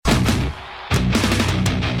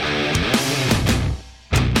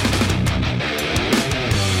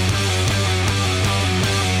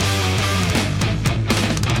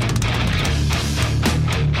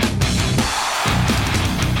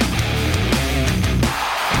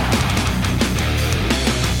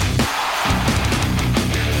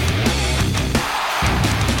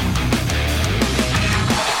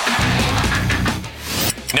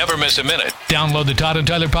miss a minute. Download the Todd and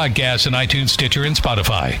Tyler podcast on iTunes, Stitcher, and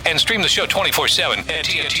Spotify. And stream the show 24/7 at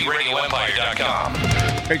TNTRadioEmpire.com.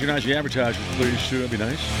 Patronize the advertisers, please, too. That'd be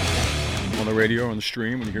nice. On the radio, on the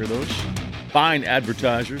stream, when you hear those. Fine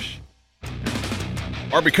advertisers.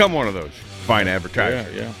 Or become one of those fine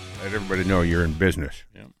advertisers. Yeah. Let everybody know you're in business.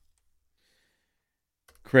 Yeah.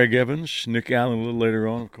 Craig Evans, Nick Allen a little later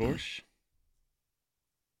on, of course.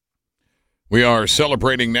 We are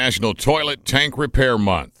celebrating National Toilet Tank Repair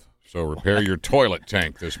Month. So repair your toilet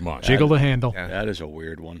tank this month. Jiggle the handle. Yeah, that is a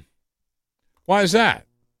weird one. Why is that?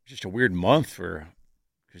 It's just a weird month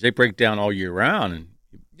because they break down all year round. And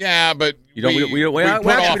Yeah, but you don't, we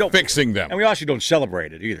don't fixing them. And we actually don't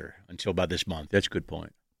celebrate it either until about this month. That's a good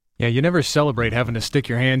point. Yeah, you never celebrate having to stick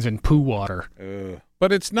your hands in poo water.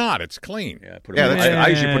 But it's not. It's clean. Yeah, I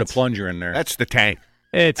usually put a plunger in there. That's the tank.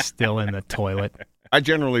 It's still in the toilet. I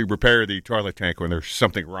generally repair the toilet tank when there's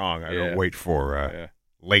something wrong. I don't wait for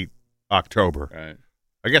late October. Right.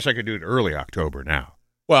 I guess I could do it early October now.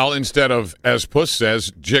 Well, instead of, as Puss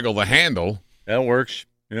says, jiggle the handle. That works.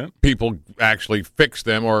 Yeah. People actually fix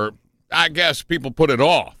them, or I guess people put it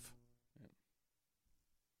off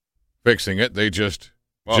fixing it. They just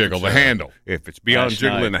jiggle the handle. If it's beyond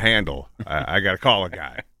jiggling the handle, I got to call a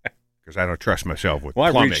guy because I don't trust myself with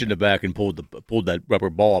plumbing. plumbing. I reached in the back and pulled that rubber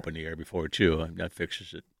ball up in the air before, too. That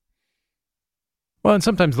fixes it. Well, and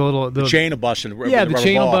sometimes the chain will bust. The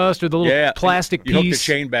chain will bust or the little plastic piece. You hook the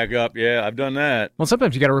chain back up. Yeah, I've done that. Well,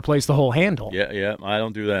 sometimes you got to replace the whole handle. Yeah, I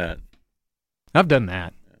don't do that. I've done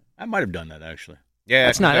that. I might have done that, actually.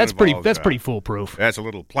 Yeah, that's pretty foolproof. That's a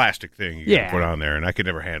little plastic thing you got to put on there, and I could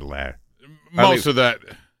never handle that. I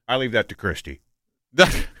leave that to Christy.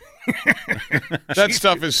 That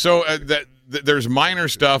stuff is so that there's minor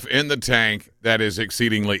stuff in the tank that is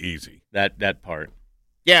exceedingly easy. That part.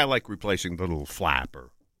 Yeah, like replacing the little flap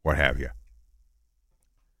or what have you.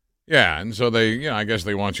 Yeah, and so I guess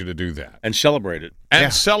they want you to do that. And celebrate it.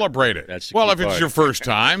 Celebrate it. That's if it's your first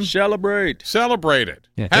time. Celebrate it.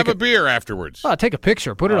 Yeah, have a beer afterwards. Oh, take a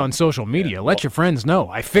picture. Put it on social media. Yeah. Let your friends know.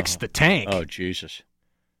 I fixed the tank. Oh, Jesus.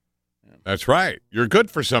 That's right. You're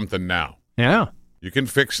good for something now. Yeah. You can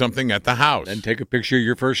fix something at the house. Then take a picture of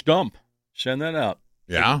your first dump. Send that out.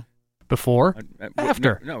 Yeah. Before?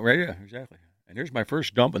 After. No, right, yeah, exactly. And here's my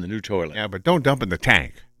first dump in the new toilet. Yeah, but don't dump in the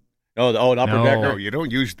tank. Oh, the old upper decker? No, you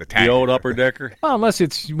don't use the tank. The old upper decker? Well, unless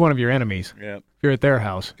it's one of your enemies. Yeah. If you're at their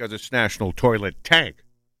house. Because it's National Toilet Tank.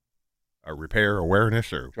 Repair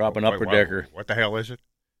awareness or... Drop an upper decker. What the hell is it?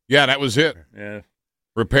 Yeah, that was it. Yeah.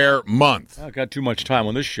 Repair month. I got too much time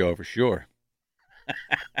on this show for sure.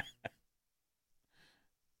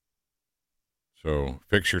 So,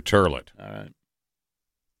 fix your turlet. All right.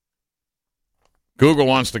 Google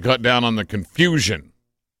wants to cut down on the confusion.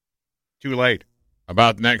 Too late.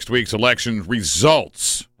 About next week's election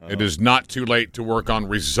results. It is not too late to work on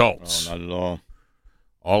results. Oh, not at all.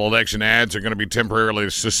 All election ads are going to be temporarily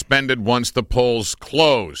suspended once the polls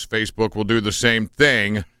close. Facebook will do the same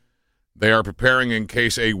thing. They are preparing in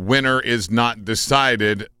case a winner is not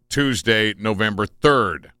decided Tuesday, November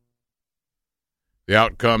 3rd. The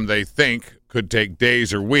outcome, they think, could take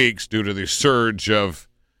days or weeks due to the surge of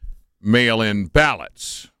mail-in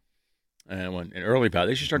ballots. And when in early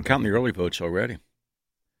ballots, they should start counting the early votes already.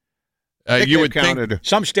 You would think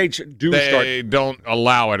some states do start. They don't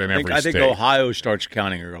allow it in every state. I think Ohio starts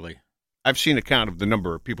counting early. I've seen a count of the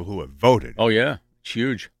number of people who have voted. Oh, yeah. It's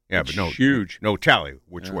huge. Yeah, but no tally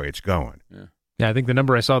which way it's going. Yeah, I think the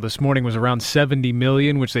number I saw this morning was around 70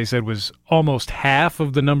 million, which they said was almost half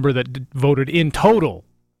of the number that voted in total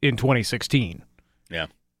in 2016. Yeah.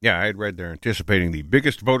 Yeah, I had read they're anticipating the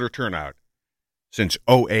biggest voter turnout since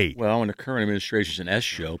 2008. Well, when the current administration's an S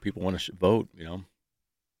show, people want to vote,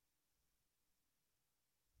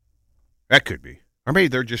 That could be. Or maybe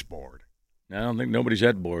they're just bored. I don't think nobody's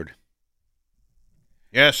that bored.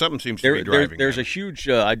 Yeah, something seems to be driving There's a huge,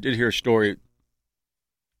 I did hear a story.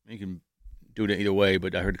 You can do it either way,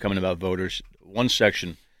 but I heard it coming about voters. One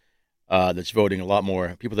section that's voting a lot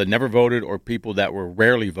more. People that never voted or people that were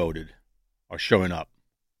rarely voted are showing up.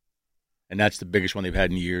 And that's the biggest one they've had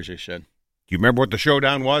in years, they said. Do you remember what the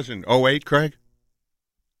showdown was in 2008, Craig?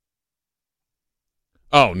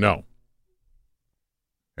 Oh, no.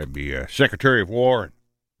 That'd be Secretary of War and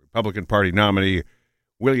Republican Party nominee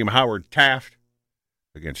William Howard Taft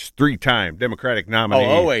against three-time Democratic nominee.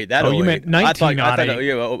 Oh, 08. You meant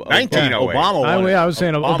 1908. 1908. Obama won. I was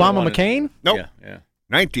saying Obama McCain? Nope. Yeah.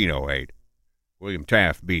 1908. William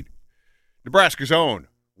Taft beat Nebraska's own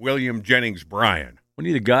William Jennings Bryan. Wasn't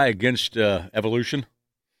he the guy against evolution?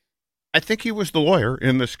 I think he was the lawyer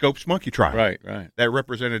in the Scopes monkey trial. Right. That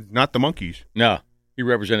represented not the monkeys. No. He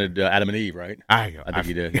represented Adam and Eve, right? I think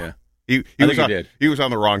he did, yeah. He did. He was on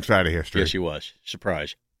the wrong side of history. Yes, he was.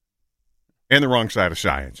 Surprise. And the wrong side of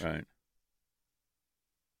science. Right.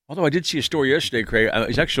 Although I did see a story yesterday, Craig.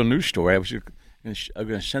 It's actually a news story. I'm going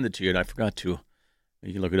to send it to you, and I forgot to.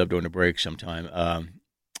 You can look it up during the break sometime.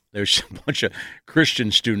 There's a bunch of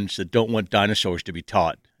Christian students that don't want dinosaurs to be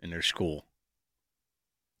taught in their school.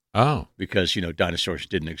 Oh. Because, dinosaurs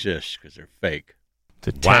didn't exist because they're fake. It's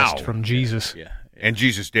a test from Jesus. Yeah. And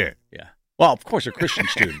Jesus did. Yeah. Well, of course, they're Christian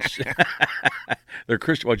students. They're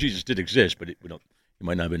Christian. Well, Jesus did exist, but he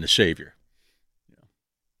might not have been the Savior.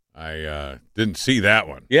 I didn't see that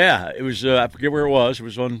one. Yeah, it was. I forget where it was. It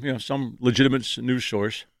was on some legitimate news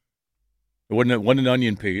source. It wasn't an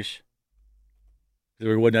onion piece.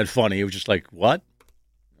 It wasn't that funny. It was just like, what?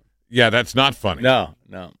 Yeah, that's not funny. No.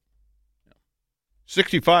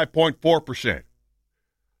 65.4%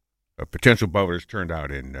 of potential voters turned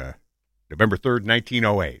out in November 3rd,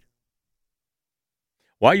 1908.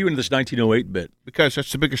 Why are you into this 1908 bit? Because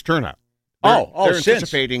that's the biggest turnout. They're since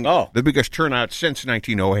anticipating the biggest turnout since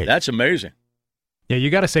 1908. That's amazing. Yeah, you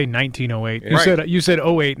got to say 1908. Yeah. You said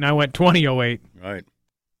 08, and I went 2008. Right.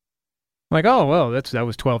 Like, oh, well, that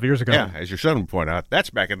was 12 years ago. Yeah, as your son would point out, that's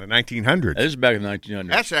back in the 1900s. This is back in the 1900s.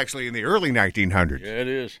 That's actually in the early 1900s. Yeah, it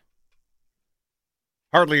is.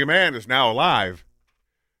 Hardly a man is now alive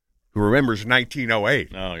who remembers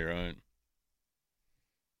 1908. No, you're right.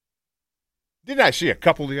 Didn't I see a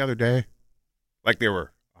couple the other day? Like they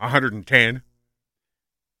were 110.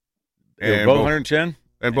 They were both 110?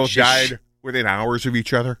 And both died within hours of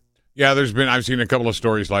each other? Yeah, I've seen a couple of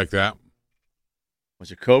stories like that.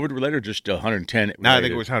 Was it COVID related or just 110 related? No, I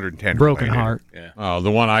think it was 110. Broken related. heart. Yeah.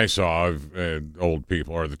 The one I saw of old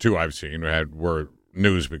people, or the two I've seen, were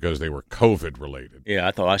news because they were COVID related.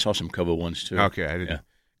 Yeah, I saw some COVID ones too. Okay, I didn't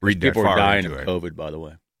read that People far are dying into of it. COVID, by the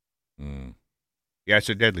way. Mm. Yeah, it's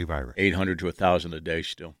a deadly virus. 800 to 1,000 a day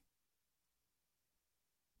still.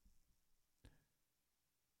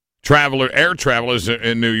 Air travelers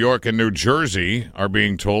in New York and New Jersey are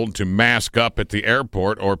being told to mask up at the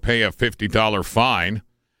airport or pay a $50 fine.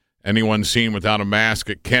 Anyone seen without a mask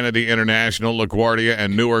at Kennedy International, LaGuardia,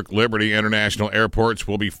 and Newark Liberty International airports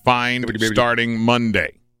will be fined starting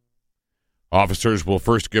Monday. Officers will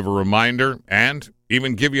first give a reminder and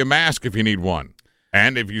even give you a mask if you need one.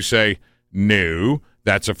 And if you say no,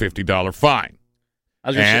 that's a $50 fine.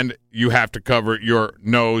 And you have to cover your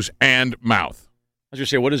nose and mouth. I was going to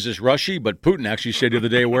say, what is this, Rushy? But Putin actually said the other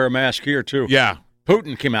day, wear a mask here, too. Yeah.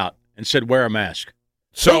 Putin came out and said, wear a mask.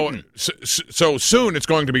 So soon it's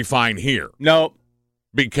going to be fine here. No.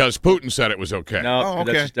 Because Putin said it was okay. No,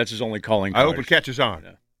 okay. That's his only calling I card. hope it catches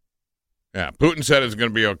on. Yeah, Putin said it's going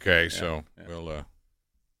to be okay, so we'll...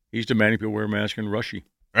 He's demanding people wear a mask in Rushy.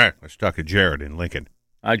 All right, let's talk to Jared in Lincoln.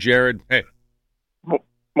 Hi, Jared. Hey.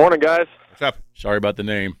 Morning, guys. What's up? Sorry about the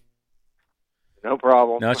name. No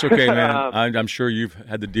problem. No, it's okay, man. I'm sure you've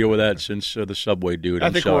had to deal with that since the subway dude. I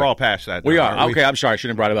think we're all past that. We now, are. aren't Okay, I'm sorry. I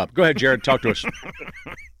shouldn't have brought it up. Go ahead, Jared. Talk to us.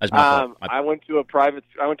 That's my fault. I went to a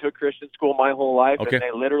Christian school my whole life, Okay. and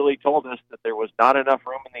they literally told us that there was not enough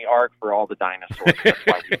room in the ark for all the dinosaurs.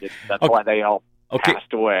 That's why they all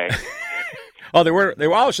passed away. Oh, they were.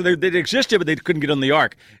 So they existed, but they couldn't get on the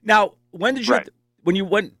ark. Now, when did you? Right. When you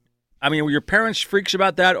went? I mean, were your parents freaks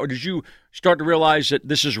about that, or did you start to realize that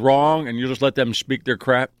this is wrong and you just let them speak their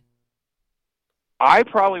crap? I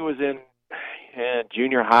probably was in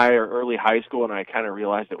junior high or early high school, and I kind of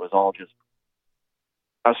realized it was all just.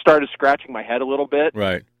 I started scratching my head a little bit.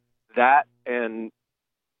 Right. That, and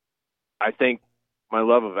I think my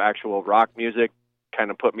love of actual rock music kind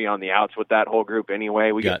of put me on the outs with that whole group.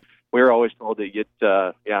 Anyway, we were always told to get,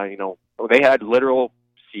 they had literal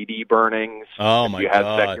CD burnings. Oh my God! You had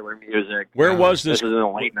God. secular music. Where was this? This was in the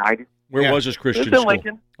late '90s. Where was this Christian It was in school?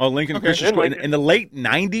 Lincoln. Oh, Lincoln Okay. Christian In School Lincoln. in the late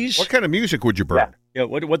 '90s. What kind of music would you burn? Yeah.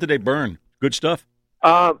 What did they burn? Good stuff.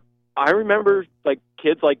 I remember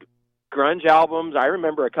kids grunge albums. I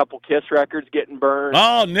remember a couple Kiss records getting burned.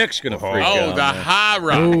 Oh, Nick's gonna freak out. Oh, the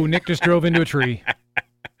horror! Oh, Nick just drove into a tree.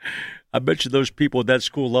 I bet you those people at that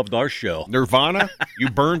school loved our show. Nirvana? You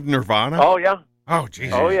burned Nirvana? Oh yeah. Oh,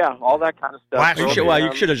 geez. Oh yeah. All that kind of stuff.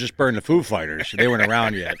 You should have just burned the Foo Fighters. They weren't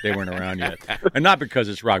around yet. And not because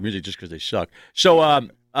it's rock music, just because they suck. So,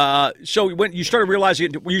 so when you started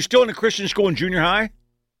realizing, were you still in a Christian school in junior high?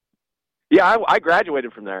 Yeah, I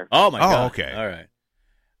graduated from there. Oh my God. Okay. All right.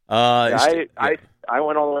 I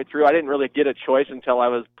went all the way through. I didn't really get a choice until I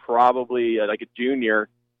was probably a junior,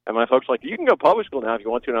 and my folks were like, you can go public school now if you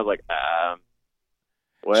want to. And I was like,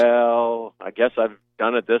 well, I guess I've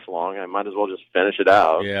done it this long. I might as well just finish it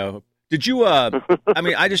out. Yeah. Did you? I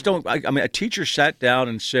mean, I just don't. I mean, a teacher sat down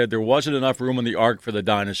and said there wasn't enough room in the ark for the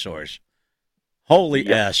dinosaurs. Holy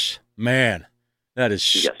S, man, that is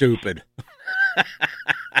stupid.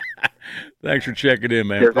 Thanks for checking in,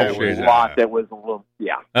 man. There's a lot that was a little,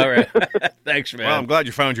 All right. Thanks, man. Well, I'm glad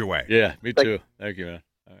you found your way. Yeah, me too. Thank you, man.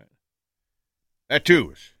 All right. That, too,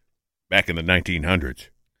 was back in the 1900s.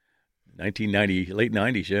 1990, late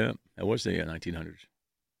 90s, yeah. That was the 1900s.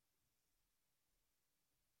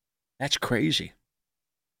 That's crazy.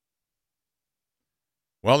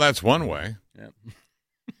 Well, that's one way. Yeah.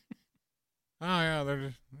 Oh, yeah, they're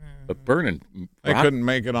just... But burning They rock, couldn't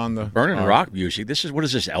make it on the... rock music. What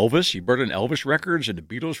is this, Elvis? You burning Elvis records and the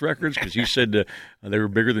Beatles records because you said they were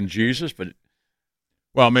bigger than Jesus, but...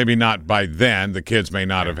 Well, maybe not by then. The kids may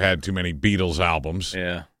not have had too many Beatles albums.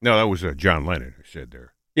 Yeah. No, that was John Lennon who said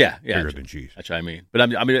they're bigger than Jesus. That's what I mean. But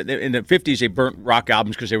I mean, in the 50s, they burnt rock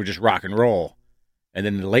albums because they were just rock and roll. And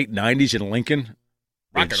then in the late 90s in Lincoln,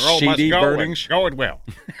 rock and roll CD must go burnings. Going well.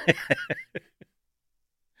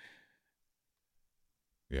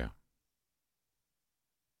 Yeah.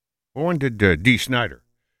 Well, when did D. Snyder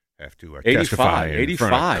have to testify in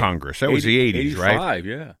front of Congress? That was the 80s, right? 85,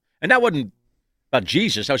 yeah. And that wasn't about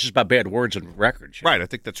Jesus. That was just about bad words on records. Right. I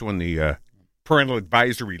think that's when the parental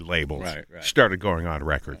advisory labels started going on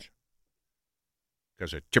records.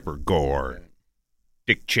 Because of Tipper Gore,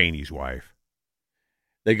 Dick Cheney's wife.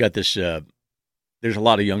 They got this. There's a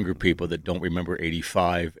lot of younger people that don't remember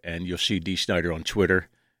 85, and you'll see D. Snyder on Twitter,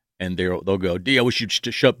 and they'll go, D, I wish you'd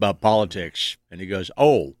shut up about politics. And he goes,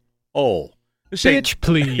 oh. Bitch,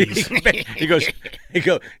 please. he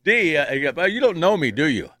goes, D, you don't know me, do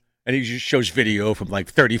you? And he just shows video from like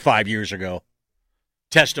 35 years ago,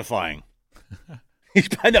 testifying.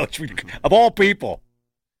 I know, it's ridiculous. Of all people.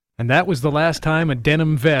 And that was the last time a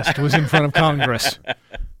denim vest was in front of Congress.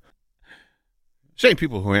 Same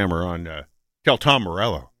people who hammer on tell Tom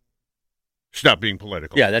Morello, stop being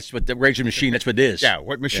political. Yeah, that's what the raging machine, that's what it is. Yeah,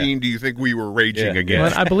 what machine do you think we were raging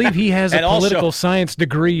against? Well, I believe he has a And political also- science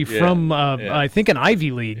degree from, I think, an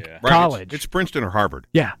Ivy League college. It's Princeton or Harvard.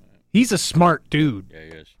 Yeah, he's a smart dude. Yeah, he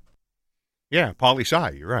is. Yeah,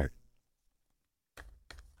 poli-sci, you're right.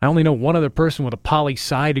 I only know one other person with a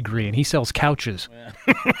poli-sci degree, and he sells couches.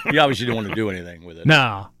 He obviously didn't want to do anything with it.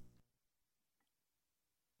 No.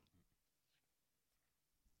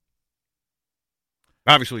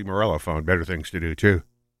 Obviously, Morello found better things to do, too,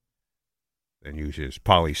 than use his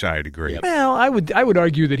poli-sci degree. Yep. Well, I would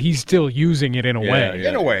argue that he's still using it in a way.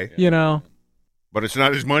 In a way. You know? But it's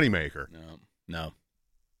not his moneymaker. No.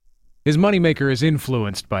 His moneymaker is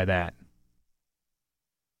influenced by that.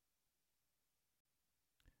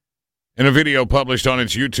 In a video published on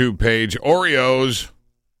its YouTube page, Oreo,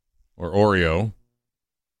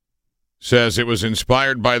 says it was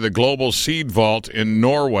inspired by the global seed vault in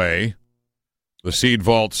Norway. The seed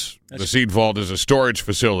vault is a storage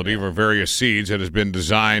facility for various seeds that has been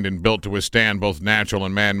designed and built to withstand both natural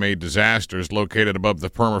and man-made disasters, located above the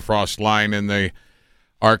permafrost line in the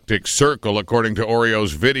Arctic Circle. According to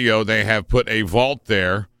Oreo's video, they have put a vault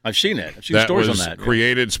there. I've seen it. I've seen stories on that. That was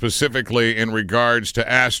created specifically in regards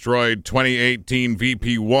to asteroid 2018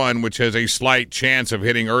 VP1, which has a slight chance of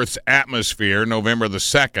hitting Earth's atmosphere November the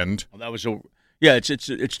 2nd. Well, that was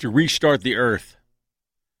it's to restart the Earth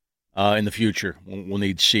in the future. We'll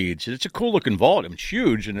need seeds. It's a cool-looking vault. I mean, it's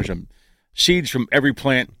huge, and there's seeds from every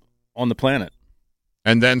plant on the planet.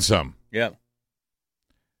 And then some. Yeah.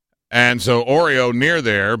 And so Oreo near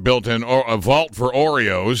there built a vault for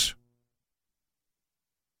Oreos.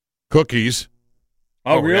 Cookies.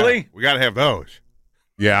 Oh, really? Yeah. We got to have those.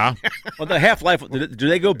 Yeah. Well, the half-life, do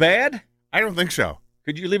they go bad? I don't think so.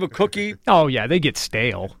 Could you leave a cookie? Oh, yeah, they get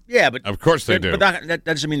stale. Yeah, but... Of course they do. But that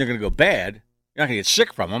doesn't mean they're going to go bad. You're not going to get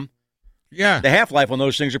sick from them. Yeah. The half-life on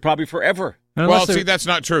those things are probably forever. Unless Well, see, that's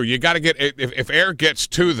not true. You got to get... If air gets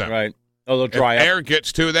to them... Right. Oh, they'll dry if up. air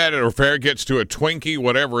gets to that, or if air gets to a Twinkie,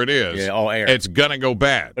 whatever it is, Yeah, all air. it's going to go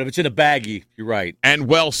bad. But if it's in a baggie, you're right. And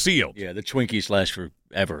well sealed. Yeah, the Twinkies last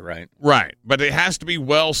forever, right? Right. But it has to be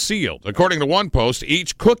well sealed. According to one post,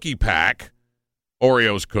 each cookie pack,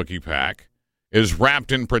 Oreo's cookie pack, is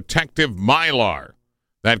wrapped in protective mylar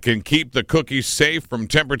that can keep the cookies safe from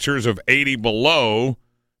temperatures of 80 below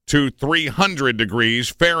to 300 degrees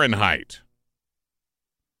Fahrenheit.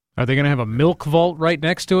 Are they going to have a milk vault right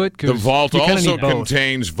next to it? 'Cause The vault you kinda also need both.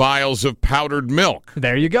 contains vials of powdered milk,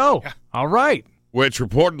 There you go. Yeah. All right. which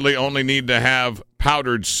reportedly only need to have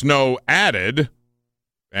powdered snow added.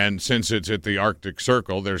 And since it's at the Arctic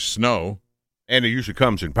Circle, there's snow. And it usually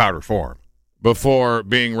comes in powder form. Before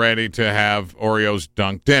being ready to have Oreos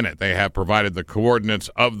dunked in it. They have provided the coordinates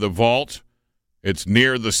of the vault It's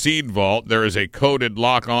near the seed vault. There is a coded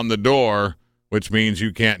lock on the door, which means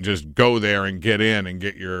you can't just go there and get in and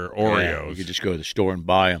get your Oreos. Yeah, you could just go to the store and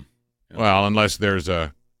buy them. Well, unless there's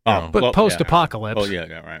a... But post-apocalypse. Oh, yeah,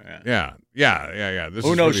 right. Yeah. This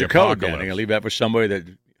Who is knows for the the code, apocalypse. Dan? You leave that for somebody that...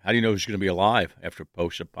 How do you know who's going to be alive after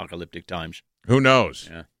post-apocalyptic times? Who knows?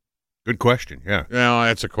 Yeah. Good question, yeah. Well,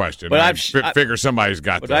 that's a question. But I figure somebody's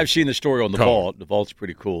got But I've seen the story on the code. vault. The vault's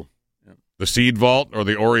pretty cool. The seed vault or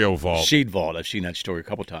the Oreo vault? Seed vault. I've seen that story a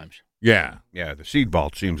couple times. Yeah. Yeah, the seed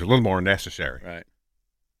vault seems a little more necessary. Right.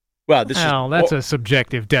 Well, that's a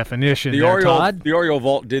subjective definition. The Todd. The Oreo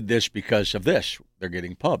Vault did this because of this. They're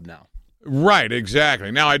getting pub now. Right, exactly.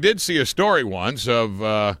 Now, I did see a story once of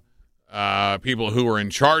people who were in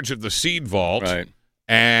charge of the seed vault. Right.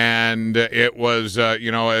 And it was,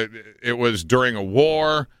 it was during a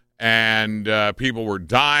war, and people were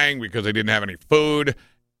dying because they didn't have any food,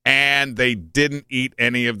 and they didn't eat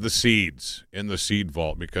any of the seeds in the seed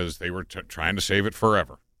vault because they were trying to save it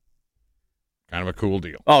forever. Kind of a cool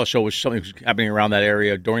deal. Oh, so it was something happening around that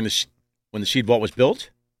area when the seed vault was built?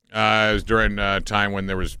 It was during a time when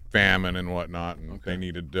there was famine and whatnot, and they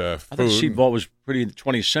needed food. I thought the seed vault was pretty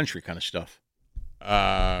 20th century kind of stuff.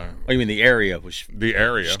 Oh, you mean the area was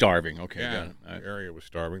starving? Okay, yeah, got it. All right. The area was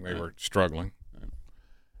starving. They were struggling,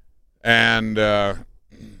 and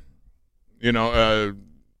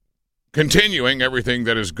continuing everything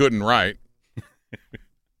that is good and right.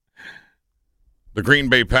 The Green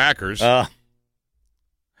Bay Packers,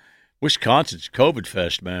 Wisconsin's COVID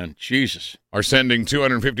fest, man. Jesus, are sending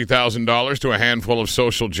 $250,000 to a handful of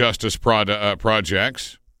social justice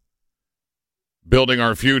projects. Building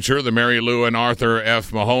Our Future, the Mary Lou and Arthur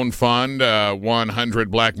F. Mahone Fund, 100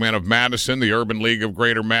 Black Men of Madison, the Urban League of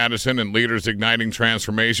Greater Madison, and Leaders Igniting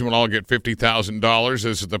Transformation will all get $50,000.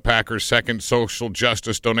 This is the Packers' second social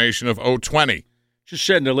justice donation of 2020. just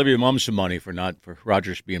sending Olivia Mum some money for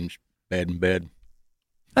Rogers being bad in bed.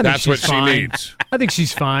 That's what fine. she needs. I think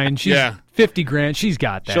she's fine. She's $50,000. She's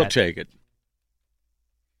got that. She'll take it.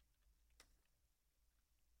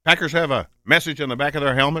 Packers have a message on the back of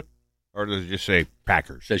their helmet? Or does it just say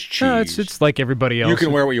Packers? It says cheese. No, it's like everybody else. You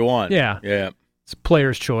can wear what you want. Yeah. Yeah. It's a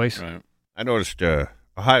player's choice. Right. I noticed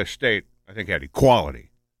Ohio State, I think, had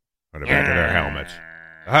equality on the back of their helmets.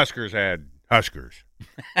 The Huskers had Huskers.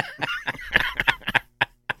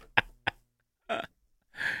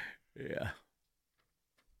 Yeah.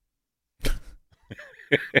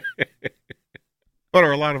 But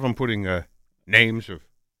are a lot of them putting names of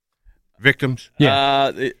victims?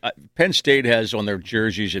 Yeah. Penn State has on their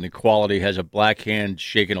jerseys, and equality has a black hand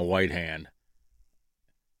shaking a white hand.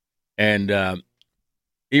 And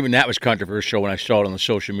even that was controversial when I saw it on the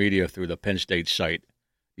social media through the Penn State site.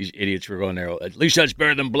 These idiots were going there, at least that's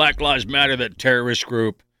better than Black Lives Matter, that terrorist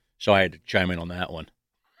group. So I had to chime in on that one.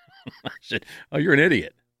 I said, oh, you're an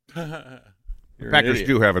idiot. Packers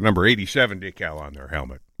do have a number 87 decal on their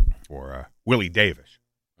helmet for Willie Davis.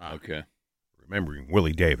 Okay. Remembering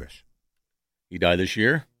Willie Davis. He died this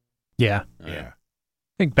year? Yeah. Yeah.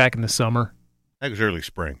 I think back in the summer. That was early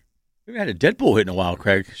spring. We had a Deadpool hit in a while,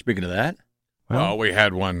 Craig, speaking of that. Well, we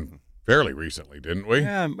had one fairly recently, didn't we?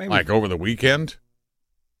 Yeah, maybe. Like over the weekend?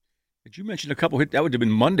 Did you mention a couple hit? That would have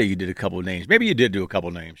been Monday you did a couple of names. Maybe you did do a couple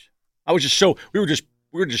of names. I was just we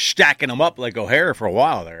were just stacking them up like O'Hara for a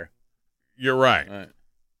while there. You're right.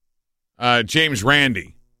 James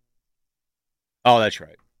Randi. Oh, that's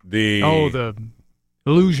right. The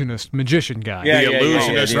illusionist, magician guy. Yeah, the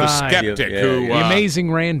illusionist, the skeptic who the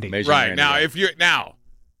amazing Randy. Right. Now,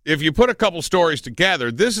 if you put a couple stories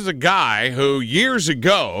together, this is a guy who years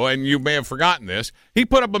ago, and you may have forgotten this, he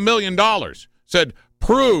put up $1 million, said,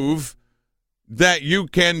 prove that you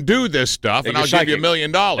can do this stuff, and I'll give you $1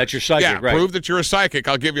 million. That's your psychic, yeah, right. Prove that you're a psychic,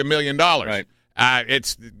 I'll give you $1 million. Right.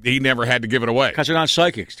 He never had to give it away. Because they're not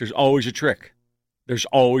psychics. There's always a trick. There's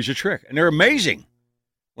always a trick. And they're amazing.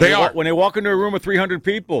 When they walk into a room with 300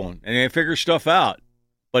 people and they figure stuff out.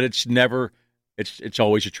 But it's never, it's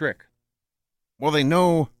always a trick. Well, they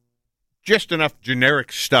know just enough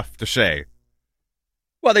generic stuff to say.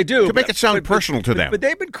 Well, they do. To make it sound personal to them. But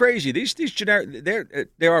they've been crazy. These generic,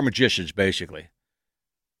 they are magicians, basically.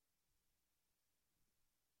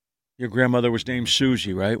 Your grandmother was named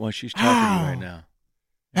Susie, right? Well, she's talking to you right now.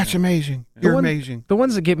 That's amazing. You're amazing. The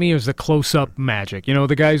ones that get me is the close-up magic. You know,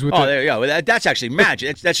 the guys with that's actually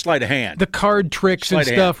magic. That's sleight of hand. The card tricks Sleight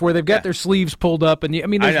and of stuff hand. where they've got their sleeves pulled up. And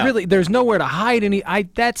there's nowhere to hide any.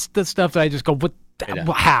 That's the stuff that I just go, what?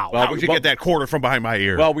 How? How would you get that quarter from behind my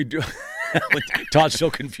ear? Well, we do. Todd's still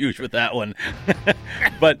confused with that one.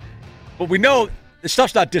 but we know the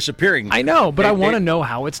stuff's not disappearing. I know, but I want to know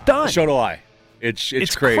how it's done. So do I. It's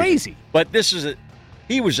crazy. crazy. But this is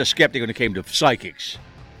He was a skeptic when it came to psychics.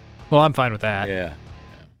 Well, I'm fine with that. Yeah.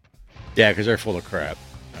 Yeah, because they're full of crap.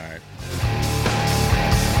 All right.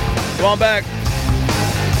 Come on back.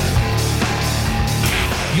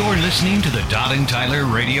 You're listening to the Todd and Tyler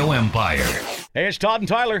Radio Empire. Hey, it's Todd and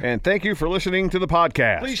Tyler. And thank you for listening to the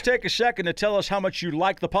podcast. Please take a second to tell us how much you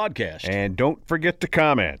like the podcast. And don't forget to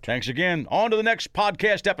comment. Thanks again. On to the next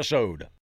podcast episode.